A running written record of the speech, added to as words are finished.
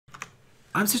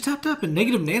I'm so tapped up, and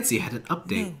Negative Nancy had an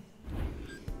update.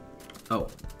 Oh,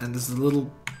 and there's a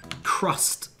little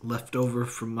crust left over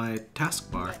from my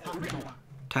taskbar.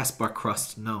 Taskbar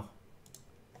crust, no.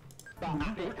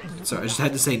 Sorry, I just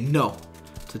had to say no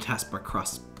to taskbar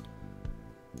crust.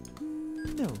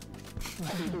 No.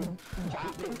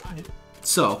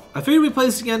 So, I figured we'd play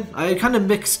this again. I kind of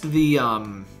mixed the,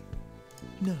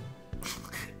 No.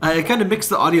 I kind of mixed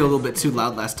the audio a little bit too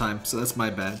loud last time, so that's my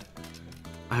bad.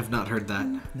 I have not heard that.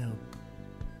 No.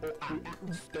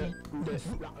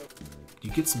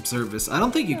 You get some service. I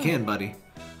don't think you can, buddy.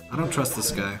 I don't trust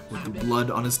this guy with the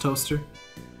blood on his toaster.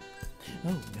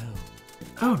 Oh no.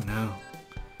 Oh no.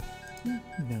 No.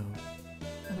 No.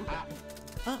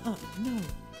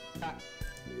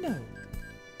 No.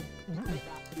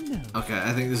 No. Okay,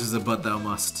 I think this is a but thou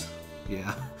must.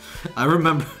 Yeah. I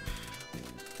remember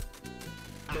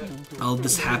all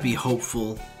this happy,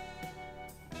 hopeful,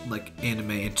 like,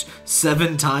 anime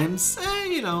 7 times?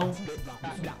 You know.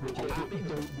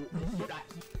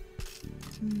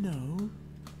 No.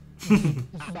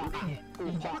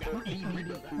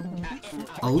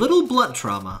 A little blunt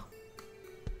trauma.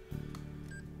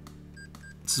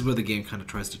 This is where the game kind of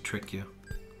tries to trick you.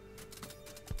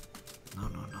 No,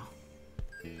 no, no.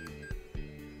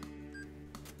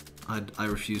 I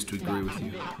refuse to agree with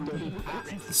you.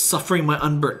 Suffering my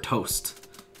unburnt toast.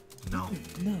 No.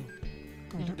 No.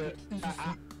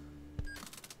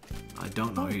 I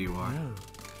don't know who you are. No.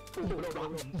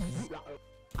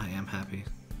 I am happy.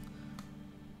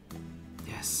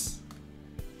 Yes.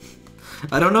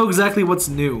 I don't know exactly what's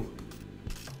new.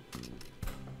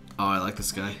 Oh, I like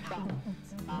this guy.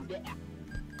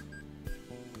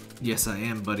 Yes, I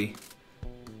am, buddy.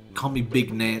 Call me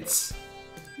Big Nance.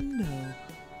 No.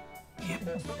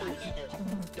 Yep.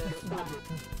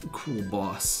 Cool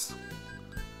boss.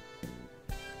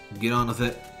 Get on with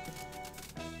it.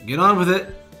 Get on with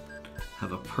it.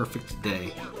 Have a perfect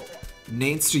day.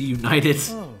 Nance united.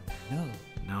 Oh no.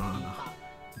 No, no, no.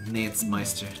 Nance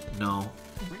Meister. No.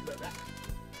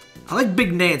 I like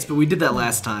Big Nance, but we did that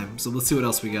last time, so let's see what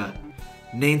else we got.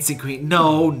 Nancy Queen.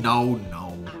 No, no,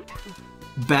 no.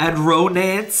 Bad Row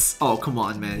Nance? Oh, come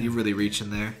on, man. You're really reaching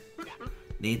there.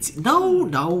 Nancy. No,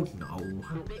 no, no.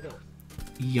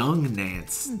 Young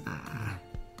Nance. Nah.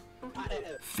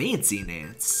 Fancy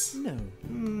Nance. No.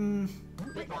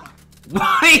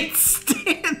 White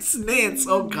Stance Nance.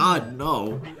 Oh, God,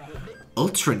 no.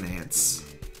 Ultra Nance.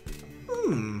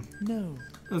 No.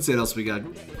 Let's see what else we got.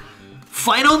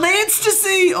 Final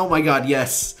Nance-tasy! Oh my god,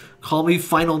 yes. Call me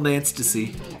Final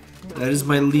Nance-tasy. That is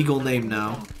my legal name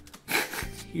now.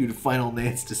 You Final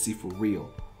Nance-tasy for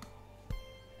real.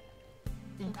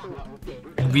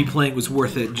 Replaying was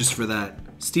worth it just for that.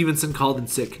 Stevenson called in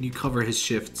sick. Can you cover his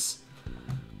shifts?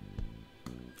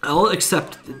 I'll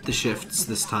accept the shifts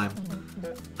this time.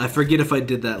 I forget if I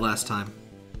did that last time.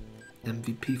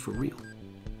 MVP for real.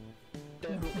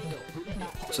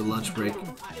 It's a lunch break.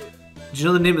 Did you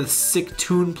know the name of the sick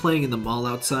tune playing in the mall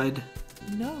outside?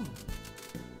 No.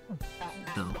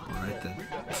 No, alright then.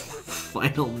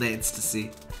 Final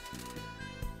Nance-tasy.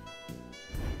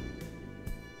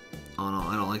 Oh no,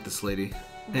 I don't like this lady.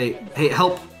 Hey, hey,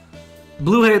 help!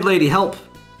 Blue-haired lady, help!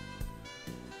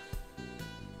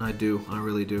 I do, I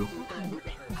really do.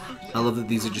 I love that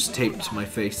these are just taped to my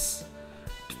face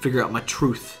to figure out my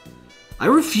truth. I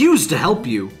refuse to help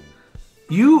you.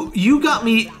 You got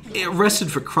me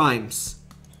arrested for crimes.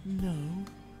 No.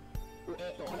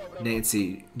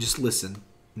 Nancy, just listen.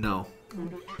 No.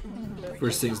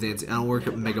 First things, Nancy, I don't work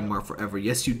at Mega Mart forever.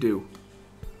 Yes, you do.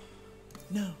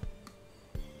 No.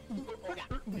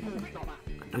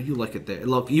 I know you like it there.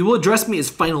 Look, you will address me as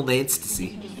Final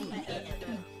Nance-tasy.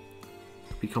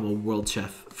 Become a world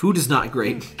chef. Food is not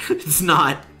great. It's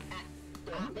not.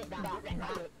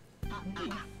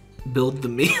 Build the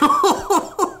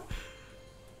meal.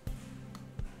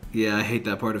 Yeah, I hate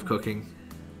that part of cooking.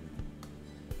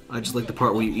 I just like the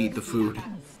part where you eat the food.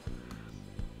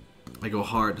 I go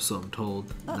hard, so I'm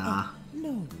told. Nah.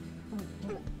 No.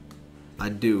 I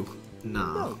do.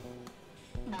 Nah.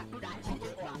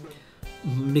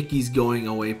 Mickey's going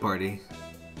away party.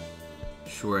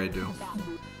 Sure I do.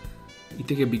 You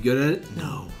think I'd be good at it?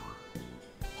 No.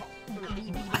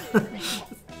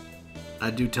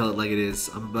 I do tell it like it is.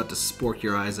 I'm about to spork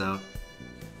your eyes out.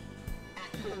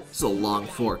 This is a long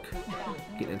fork.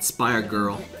 Get inspired,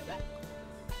 girl.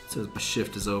 Says my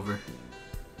shift is over.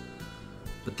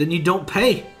 But then you don't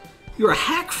pay. You're a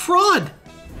hack fraud.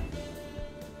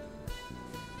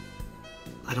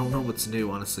 I don't know what's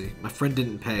new, honestly. My friend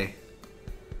didn't pay.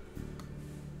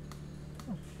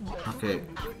 Okay,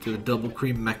 to the double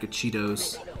cream mac and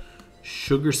Cheetos.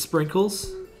 Sugar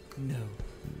sprinkles? No.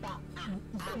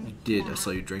 You did. I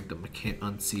saw you drink them. I can't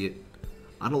unsee it.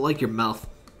 I don't like your mouth,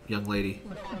 young lady.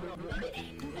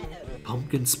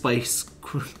 Pumpkin spice.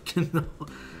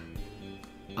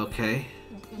 Okay.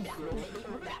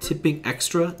 Tipping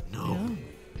extra? No.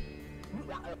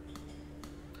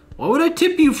 Why would I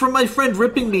tip you for my friend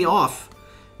ripping me off?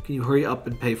 Can you hurry up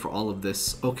and pay for all of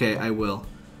this? Okay, I will.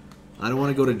 I don't want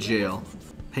to go to jail.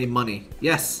 Pay money.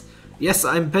 Yes. Yes,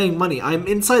 I'm paying money. I'm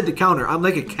inside the counter. I'm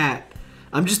like a cat.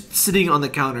 I'm just sitting on the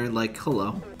counter like,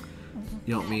 hello.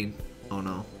 You don't mean... Oh,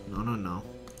 no. No, no, no.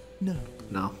 No.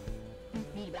 No.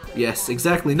 Yes,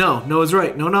 exactly. No. No is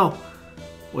right. No, no.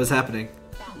 What is happening?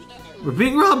 We're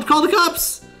being robbed. Call the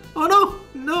cops. Oh, no.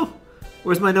 No.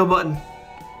 Where's my no button?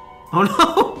 Oh,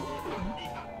 no.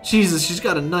 Jesus, she's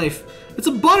got a knife. It's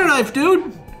a butter knife,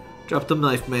 dude. Drop the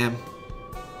knife, ma'am.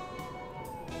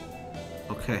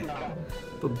 Okay.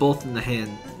 Put both in the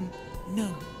hand.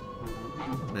 No.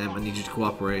 Ma'am, I need you to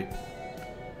cooperate.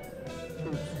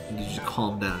 I need you to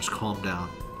calm down. Just calm down.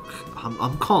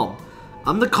 I'm calm.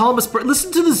 I'm the calmest person.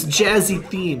 Listen to this jazzy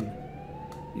theme.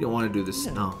 You don't want to do this.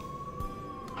 No.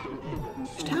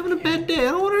 Just having a bad day.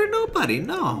 I don't want to hurt nobody.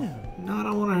 No. No, I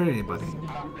don't want to hurt anybody.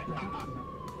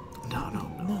 No, no,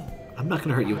 no. I'm not going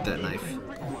to hurt you with that knife.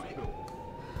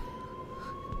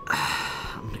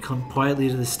 I'm going to come quietly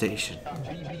to the station.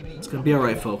 It's going to be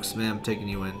alright, folks. Man, I'm taking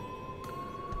you in.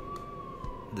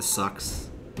 This sucks.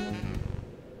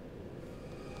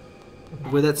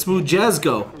 Where'd that smooth jazz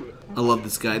go? I love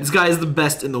this guy. This guy is the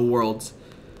best in the world.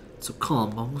 So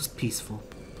calm, almost peaceful.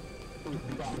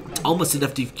 It's almost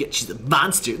enough to forget she's a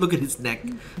monster. Look at his neck.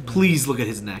 Please look at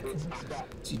his neck.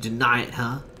 So you deny it,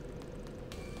 huh?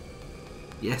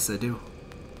 Yes, I do.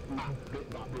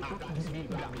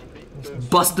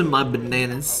 Busting my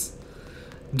bananas.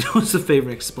 Do us a favor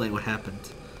and explain what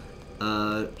happened.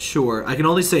 Sure. I can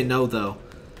only say no, though.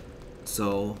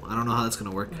 So, I don't know how that's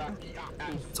gonna work.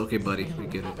 It's okay, buddy. We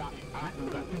get it.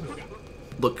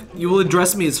 Look, you will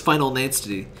address me as Final Nance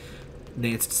to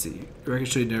see. You reckon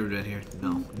should have never been here?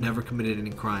 No. Never committed any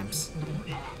crimes.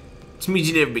 Which means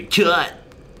you never been caught.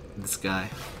 This guy.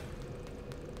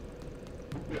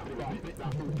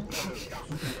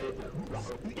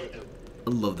 I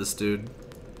love this dude.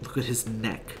 Look at his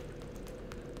neck.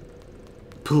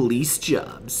 Police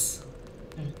jobs.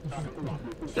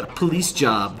 Got a police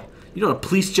job. You know what a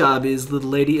police job is, little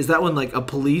lady? Is that one like a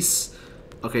police?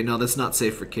 Okay, no, that's not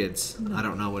safe for kids. I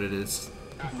don't know what it is.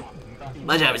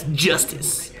 My job is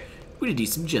justice. We need to do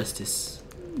some justice.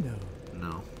 No.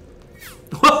 No.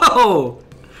 Whoa!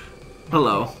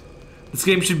 Hello. This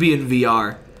game should be in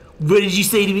VR. What did you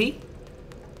say to me?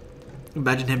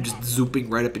 Imagine him just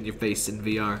zooping right up in your face in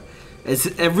VR.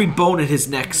 As every bone in his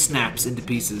neck snaps into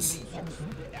pieces.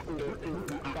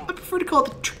 I prefer to call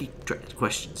it tricky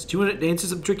questions. Do you want to answer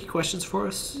some tricky questions for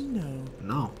us? No.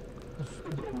 No.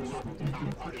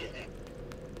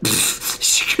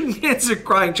 She couldn't answer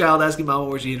crying child asking mama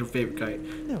where she hid her favorite kite.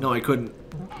 No, I couldn't.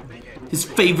 His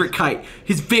favorite kite.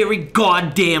 His very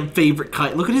goddamn favorite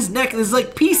kite. Look at his neck. There's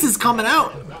like pieces coming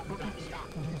out.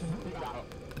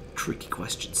 Tricky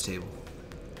questions table.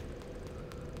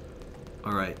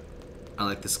 Alright. I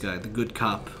like this guy. The good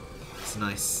cop. It's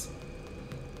nice.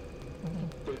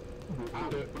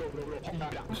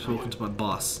 I've spoken to my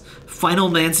boss. Final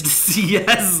Nance to see.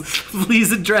 Yes!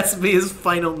 Please address me as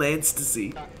Final Nance to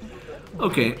see.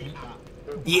 Okay.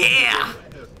 Yeah!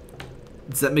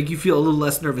 Does that make you feel a little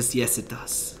less nervous? Yes, it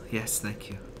does. Yes, thank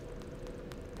you.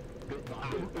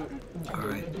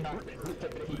 Alright.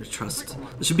 Trust.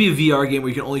 This should be a VR game where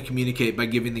you can only communicate by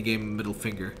giving the game a middle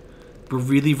finger. We're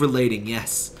really relating,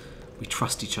 yes. We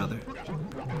trust each other.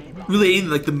 Relating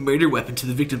like the murder weapon to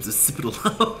the victims of Occipital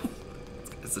Love. This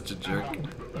guy's such a jerk.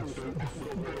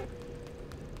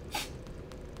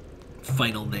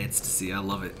 Final Nance to see. I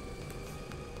love it.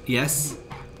 Yes?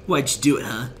 Why'd you do it,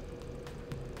 huh?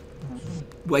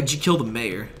 Why'd you kill the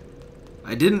mayor?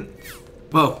 I didn't.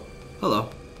 Whoa. Hello.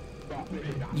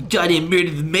 You goddamn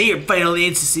murdered the mayor, Final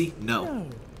Nance to see. No.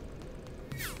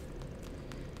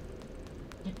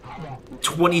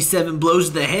 27 blows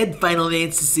to the head, Final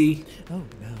Nance to see. Oh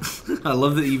no. I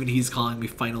love that even he's calling me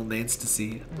Final Nance to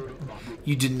see.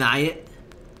 You deny it?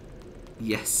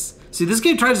 Yes. See, this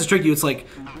game tries to trick you. It's like,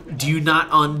 do you not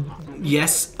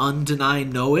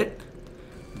undeny know it?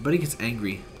 Everybody gets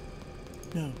angry.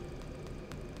 No.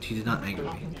 He did not anger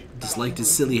me. Disliked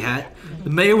his silly hat.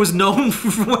 The mayor was known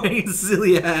for wearing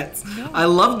silly hats. I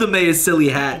loved the mayor's silly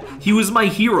hat. He was my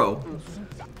hero.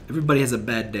 Everybody has a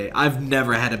bad day. I've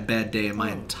never had a bad day in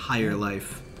my entire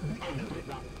life.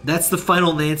 That's the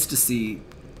Final Nance to see,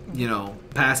 you know,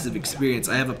 passive experience.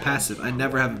 I have a passive. I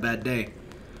never have a bad day.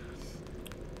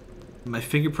 My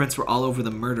fingerprints were all over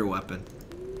the murder weapon.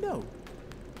 No.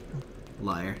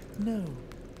 Liar. No.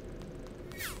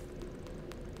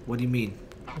 What do you mean?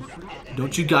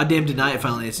 Don't you goddamn deny it,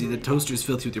 Final Nancy. The toaster is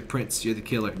filthy with your prints. You're the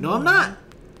killer. No, I'm not.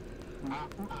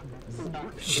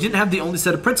 She didn't have the only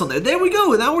set of prints on there. There we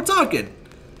go. Now we're talking.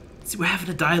 See, we're having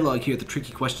a dialogue here at the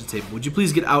tricky question table. Would you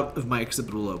please get out of my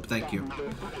occipital lobe? Thank you.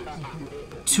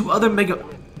 2 other mega...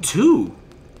 2?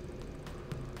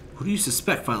 Who do you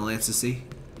suspect, Final Fantasy?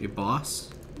 Your boss?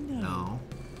 No.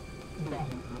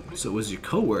 So it was your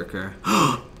coworker.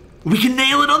 We can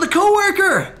nail it on the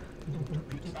coworker!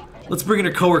 Let's bring in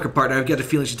her coworker partner. I've got a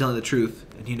feeling she's telling the truth.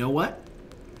 And you know what?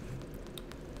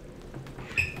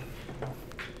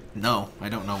 No, I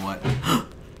don't know what.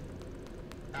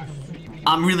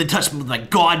 I'm really touched with my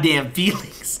goddamn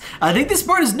feelings. I think this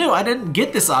part is new. I didn't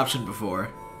get this option before.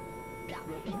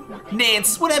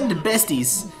 Nance, what happened to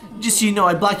besties? Just so you know,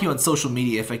 I'd block you on social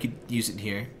media if I could use it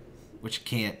here. Which I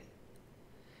can't.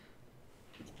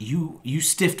 You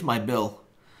stiffed my bill.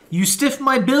 You stiffed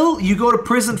my bill, you go to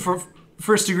prison for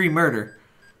first-degree murder.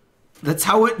 That's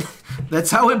how it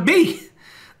be.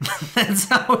 That's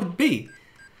how it be.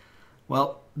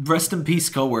 Well, rest in peace,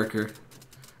 coworker.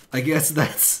 I guess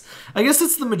that's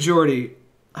the majority.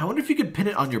 I wonder if you could pin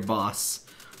it on your boss.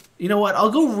 You know what?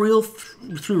 I'll go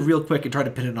through real quick and try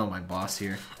to pin it on my boss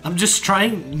here. I'm just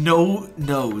trying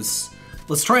no-nos.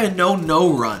 Let's try a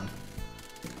no-no run.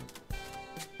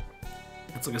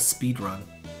 It's like a speed run,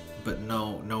 but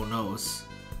no-nos.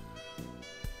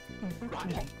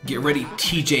 Get ready,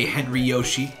 TJ Henry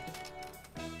Yoshi.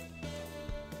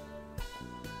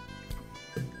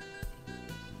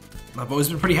 I've always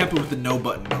been pretty happy with the no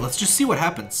button, but let's just see what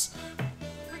happens.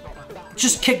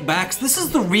 Just kickbacks. This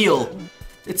is the real.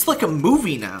 It's like a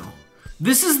movie now.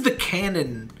 This is the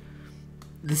canon.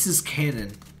 This is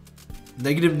canon.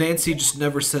 Negative Nancy just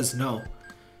never says no.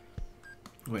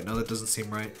 Wait, no, that doesn't seem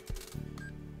right.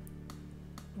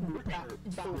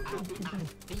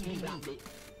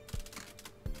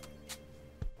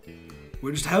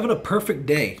 We're just having a perfect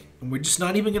day, and we're just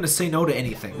not even gonna say no to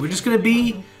anything. We're just gonna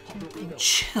be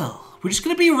chill. We're just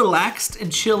gonna be relaxed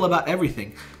and chill about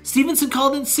everything. Stevenson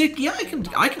called in sick. Yeah,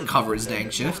 I can cover his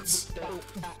dang shifts.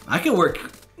 I can work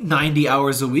 90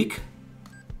 hours a week.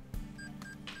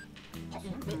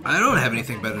 I don't have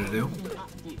anything better to do.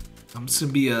 I'm just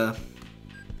gonna be that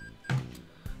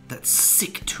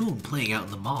sick tune playing out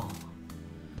in the mall.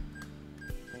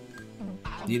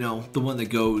 You know, the one that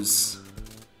goes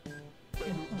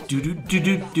do do do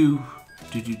do do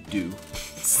do do do.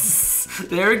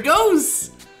 There it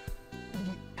goes.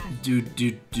 Do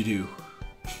do do do.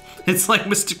 It's like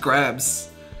Mr. Krabs.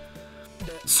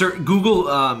 Sir, Google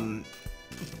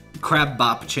Crab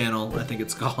Bop channel, I think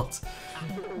it's called.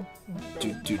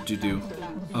 Do do do do.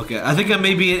 Okay, I think I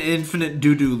may be an infinite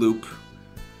doo doo loop.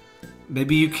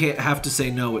 Maybe you can't have to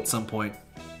say no at some point.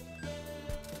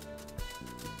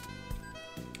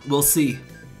 We'll see.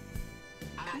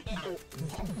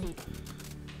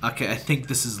 Okay, I think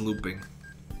this is looping.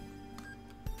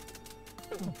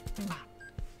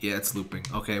 Yeah, it's looping.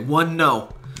 Okay, 1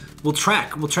 no. We'll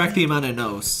track the amount of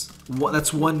no's.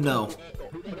 That's 1 no.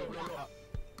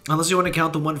 Unless you want to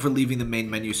count the one for leaving the main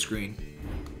menu screen.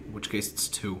 In which case it's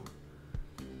 2.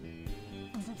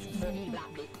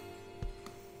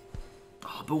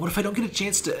 Oh, but what if I don't get a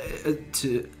chance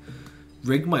to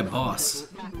rig my boss?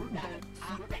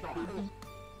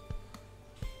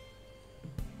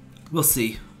 We'll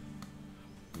see.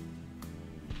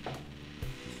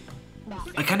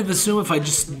 I kind of assume if I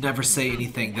just never say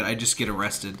anything that I just get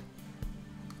arrested.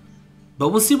 But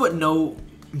we'll see what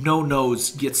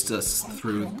no-nos gets us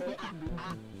through.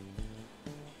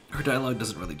 Her dialogue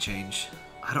doesn't really change.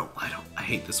 I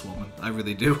hate this woman. I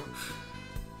really do.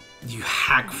 You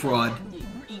hack fraud.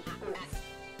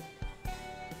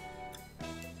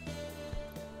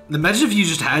 Imagine if you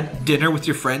just had dinner with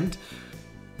your friend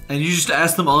and you just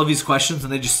asked them all of these questions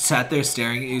and they just sat there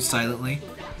staring at you silently.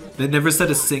 They never said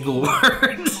a single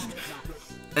word.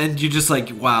 And you're just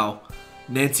like, wow,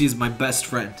 Nancy is my best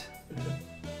friend.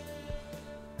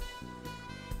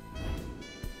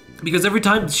 Because every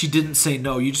time she didn't say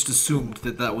no, you just assumed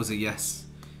that that was a yes.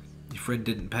 Your friend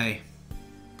didn't pay.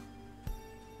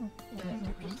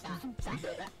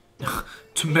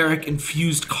 Turmeric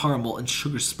infused caramel and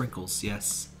sugar sprinkles,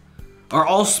 yes. Are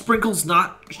all sprinkles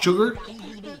not sugar?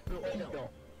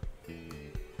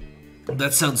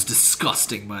 That sounds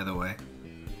disgusting, by the way.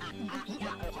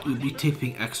 You'd be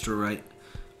taping extra right.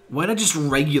 Why not just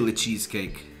regular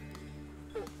cheesecake?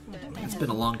 It's been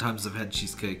a long time since I've had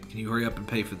cheesecake. Can you hurry up and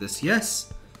pay for this?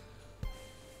 Yes!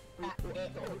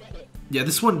 Yeah,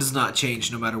 this one does not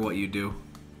change no matter what you do.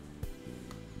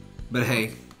 But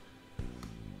hey,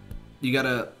 you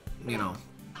gotta, you know,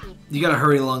 you gotta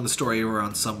hurry along the story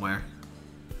around somewhere.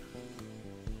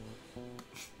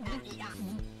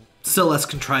 Still less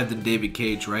contrived than David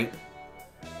Cage, right?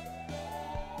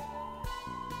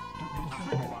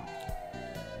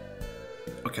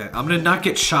 Okay, I'm gonna not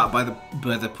get shot by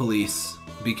the police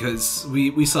because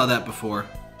we saw that before.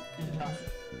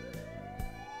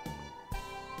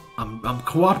 I'm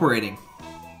cooperating.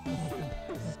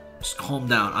 Just calm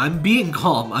down. I'm being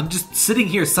calm. I'm just sitting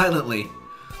here silently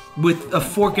with a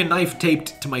fork and knife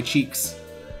taped to my cheeks.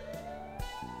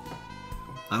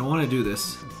 I don't want to do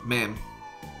this, ma'am.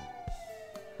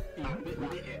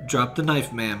 Drop the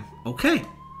knife, ma'am. Okay.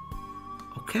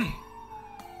 Okay.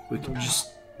 We can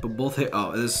just both hit.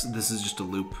 Oh, this is just a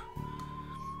loop.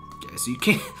 Okay, so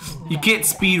you can't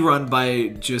speed run by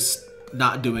just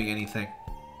not doing anything.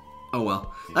 Oh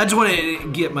well. I just want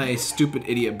to get my stupid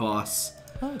idiot boss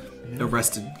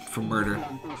arrested for murder.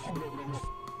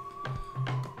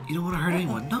 You don't want to hurt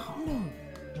anyone. No.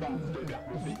 Not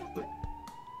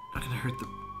gonna hurt the.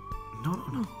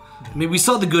 No. I mean, we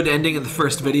saw the good ending in the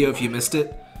first video. If you missed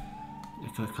it,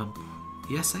 you're gonna come.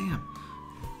 Yes, I am.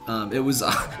 It was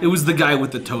the guy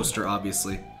with the toaster,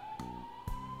 obviously.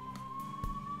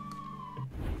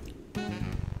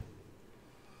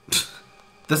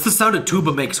 That's the sound a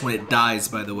tuba makes when it dies,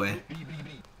 by the way.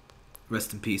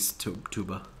 Rest in peace,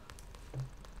 tuba.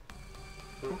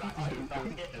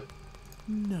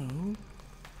 No.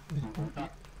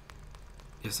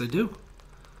 Yes, I do.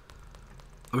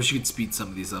 I wish you could speed some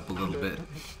of these up a little bit.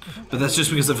 But that's just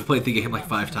because I've played the game like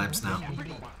 5 times now.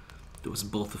 It was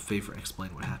both a favor.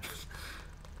 Explain what happened.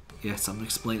 Yes, I'm gonna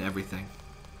explain everything.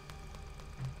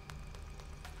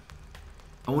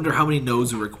 I wonder how many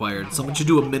no's are required. Someone should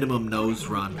do a minimum nose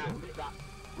run.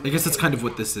 I guess that's kind of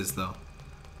what this is, though.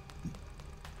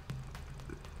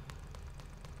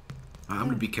 I'm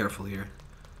gonna be careful here.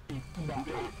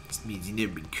 This means you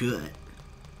never been cut.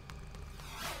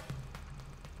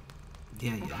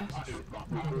 Yeah.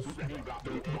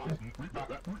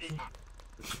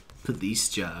 Police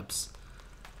jobs.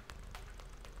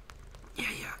 Yeah.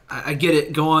 I get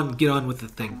it. Go on, get on with the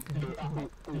thing.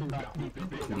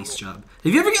 Police job.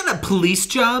 Have you ever gotten a police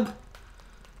job?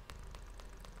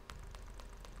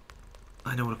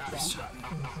 I know what a police job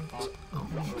is. Oh,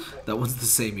 that one's the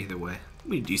same either way. I'm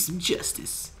gonna do some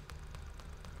justice.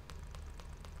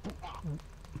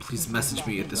 Please message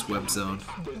me at this web zone.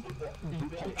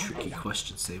 Tricky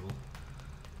question, Sable.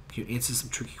 Can you answer some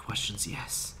tricky questions?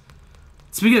 Yes.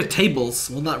 Speaking of tables,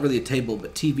 well, not really a table,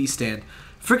 but TV stand.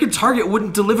 Frickin' Target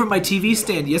wouldn't deliver my TV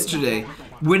stand yesterday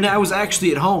when I was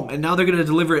actually at home, and now they're gonna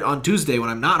deliver it on Tuesday when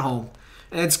I'm not home.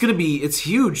 And it's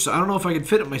huge, so I don't know if I can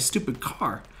fit it in my stupid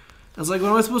car. I was like, what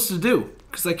am I supposed to do?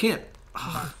 Because I can't.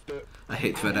 Ugh, I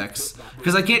hate FedEx.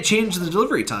 Because I can't change the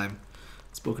delivery time.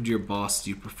 Spoken to your boss,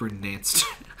 do you prefer Nance?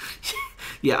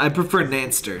 Yeah, I prefer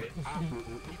Nanster.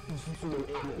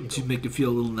 To make you feel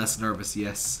a little less nervous,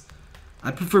 yes.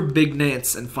 I prefer Big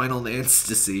Nance and Final Nance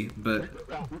to see, but...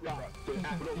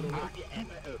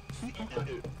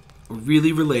 We're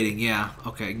really relating, yeah.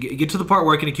 Okay, get to the part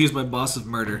where I can accuse my boss of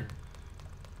murder.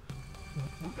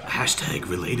 Hashtag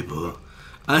relatable.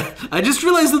 I just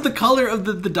realized that the color of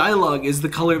the dialogue is the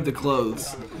color of the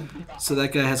clothes. So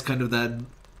that guy has kind of that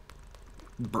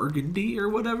burgundy or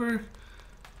whatever.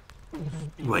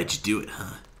 Why'd you do it,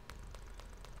 huh?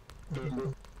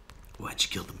 Why'd you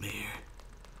kill the mayor?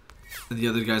 And the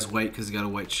other guy's white because he got a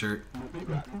white shirt.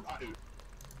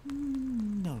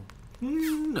 No.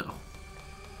 No.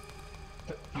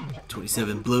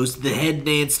 27 blows to the head,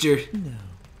 Nanster. No.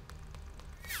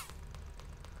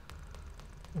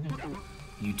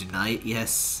 You deny it?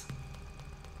 Yes.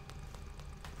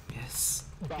 Yes.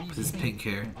 With his pink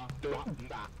hair.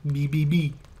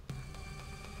 B.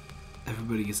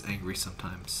 Everybody gets angry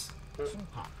sometimes.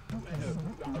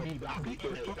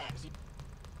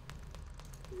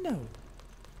 No.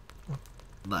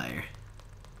 Liar.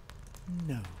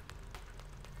 No.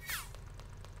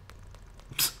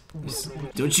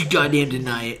 Don't you goddamn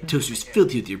deny it. Toaster's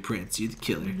filthy with your prints. You're the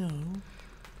killer. No.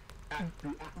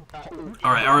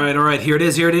 Alright. Here it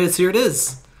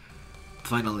is.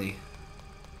 Finally.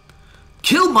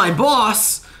 Kill my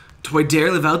boss! Do I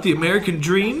dare live out the American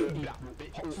dream?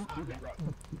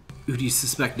 Who do you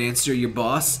suspect, Nanster, your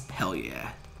boss? Hell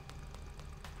yeah.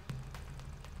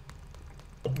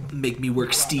 Make me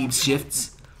work Steve's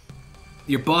shifts.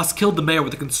 Your boss killed the mayor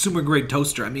with a consumer-grade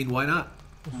toaster. I mean, why not?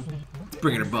 Let's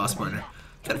bring in her boss partner.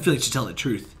 Got a feeling she's telling the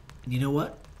truth. And you know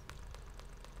what?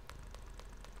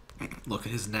 Look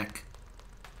at his neck.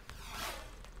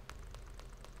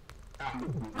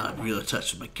 I'm real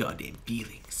touched with my goddamn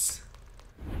feelings.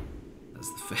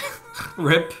 That's the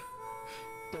Rip.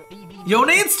 Yo,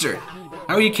 Nanster!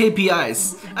 How are your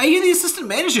KPIs? I hear the assistant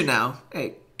manager now.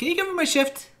 Hey, can you cover my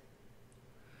shift?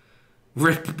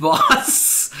 Rip,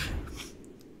 boss.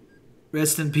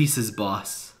 Rest in pieces,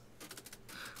 boss.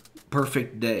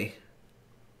 Perfect day.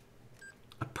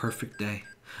 A perfect day.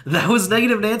 That was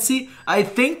Negative Nancy. I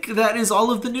think that is all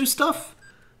of the new stuff.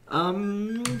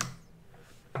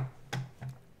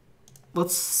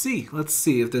 Let's see. Let's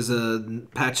see if there's a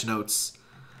patch notes.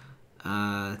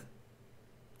 I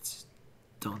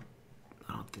don't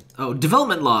think. Oh,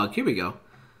 development log. Here we go.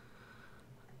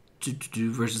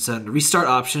 Version 7. Restart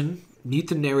option. Mute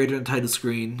the narrator on title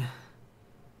screen.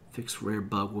 Fix rare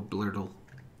bug with blurtle.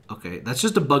 Okay, that's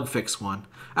just a bug fix one.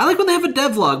 I like when they have a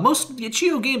dev log. Most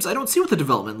Itch.io games I don't see with a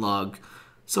development log.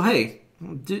 So hey,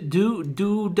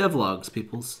 do dev logs,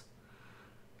 peoples.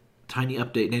 Tiny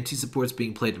update. Nancy supports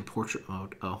being played in portrait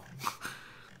mode. Oh.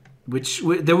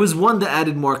 There was one that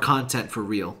added more content for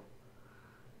real.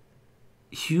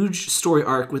 Huge story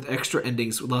arc with extra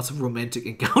endings with lots of romantic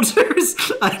encounters.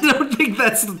 I don't think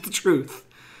that's the truth.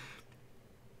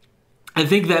 I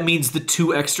think that means the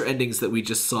 2 extra endings that we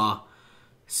just saw.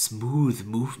 Smooth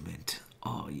movement.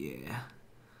 Oh, yeah.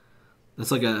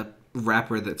 That's like a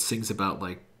rapper that sings about,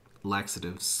 like,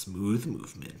 laxatives. Smooth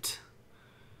movement.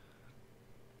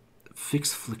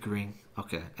 Fix flickering.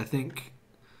 Okay, I think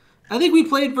we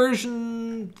played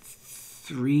version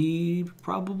 3,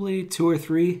 probably. 2 or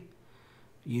 3.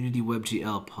 Unity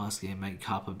WebGL pause game make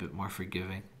cop a bit more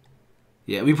forgiving.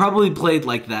 Yeah, we probably played,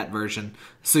 like, that version.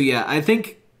 So, yeah, I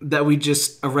think that we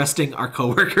just arresting our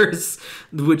coworkers,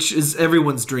 which is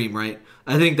everyone's dream, right?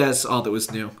 I think that's all that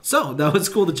was new. So, that was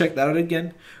cool to check that out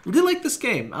again. Really like this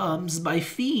game. This is by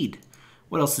Feed.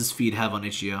 What else does Feed have on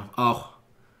Itch.io? Oh,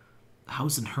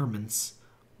 House and Herman's.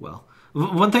 Well,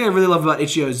 one thing I really love about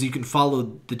Itch.io is you can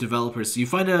follow the developers. So you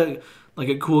find a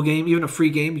cool game, even a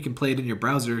free game, you can play it in your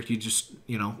browser. You just,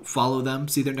 follow them,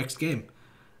 see their next game.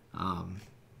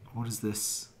 What is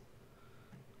this?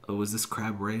 Oh, is this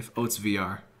Crab Rave? Oh, it's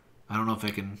VR. I don't know if I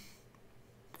can...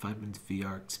 5 minutes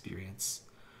VR experience.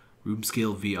 Room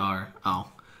scale VR.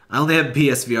 Oh. I only have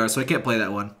PSVR, so I can't play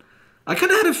that one. I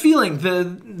kind of had a feeling the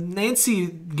Nancy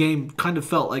game kind of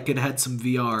felt like it had some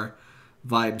VR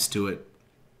vibes to it.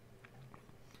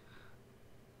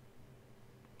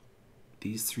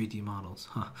 These 3D models.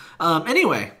 Huh.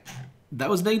 Anyway, that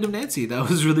was Negative Nancy. That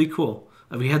was really cool.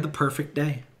 We had the perfect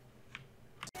day.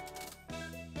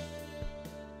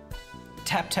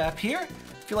 Tap here.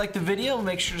 If you like the video,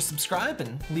 make sure to subscribe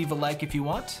and leave a like if you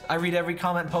want. I read every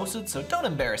comment posted, so don't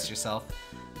embarrass yourself.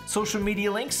 Social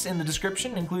media links in the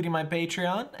description, including my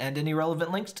Patreon and any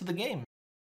relevant links to the game.